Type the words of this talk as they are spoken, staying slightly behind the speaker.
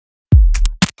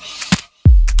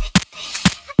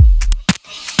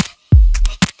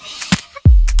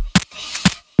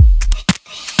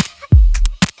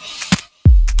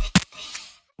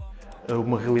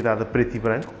uma realidade a preto e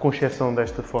branco, com exceção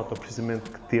desta foto precisamente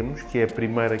que temos, que é a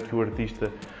primeira que o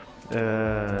artista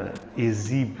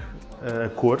exibe a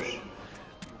cores.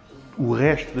 O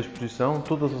resto da exposição,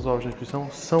 todas as obras da exposição,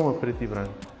 são a preto e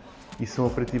branco. E são a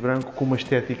preto e branco com uma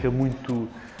estética muito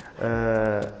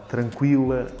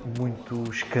tranquila, muito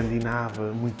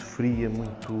escandinava, muito fria,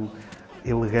 muito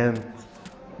elegante,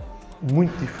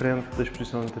 muito diferente da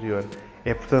exposição anterior.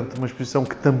 É, portanto, uma exposição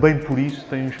que também por isso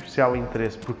tem um especial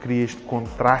interesse, porque cria este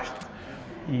contraste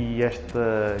e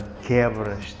esta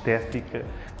quebra estética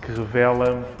que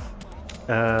revela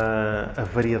a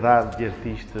variedade de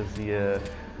artistas e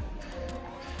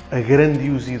a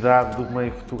grandiosidade do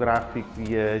meio fotográfico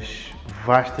e as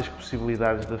vastas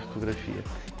possibilidades da fotografia.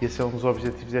 Esse é um dos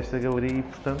objetivos desta galeria e,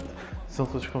 portanto, são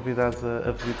todos convidados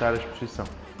a visitar a exposição.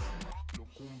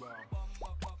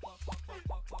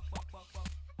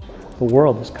 The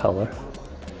world is color,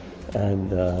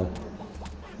 and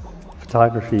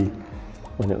photography,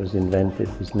 when it was invented,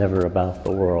 was never about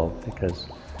the world, because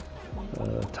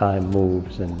time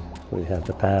moves and we have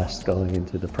the past going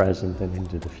into the present and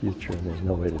into the future, and there's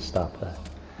no way to stop that.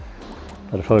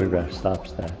 But a photograph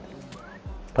stops that.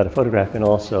 But a photograph can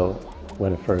also,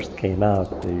 when it first came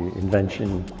out, the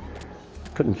invention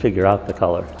couldn't figure out the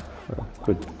color for a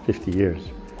good 50 years.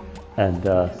 And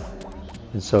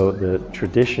so the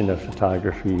tradition of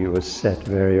photography was set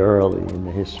very early in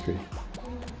the history.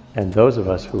 And those of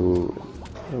us who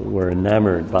were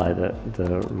enamored by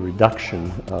the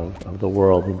reduction of the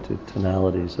world into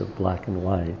tonalities of black and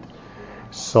white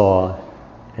saw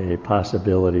a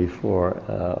possibility for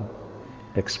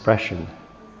expression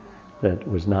that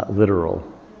was not literal,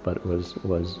 but was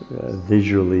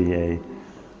visually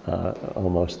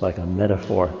almost like a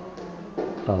metaphor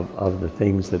of the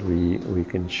things that we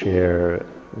can share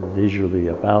visually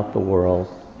about the world.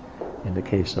 In the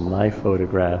case of my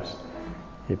photographs,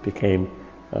 it became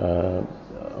a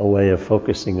way of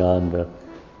focusing on the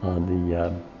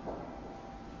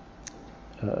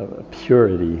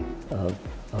purity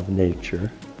of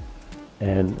nature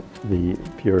and the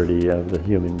purity of the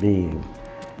human being.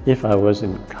 If I was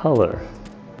in color,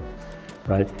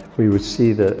 right, we would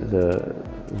see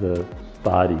the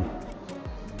body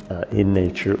in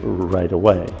nature right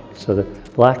away. So the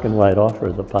black and white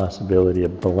offer the possibility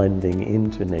of blending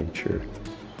into nature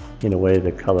in a way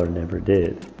that color never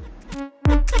did.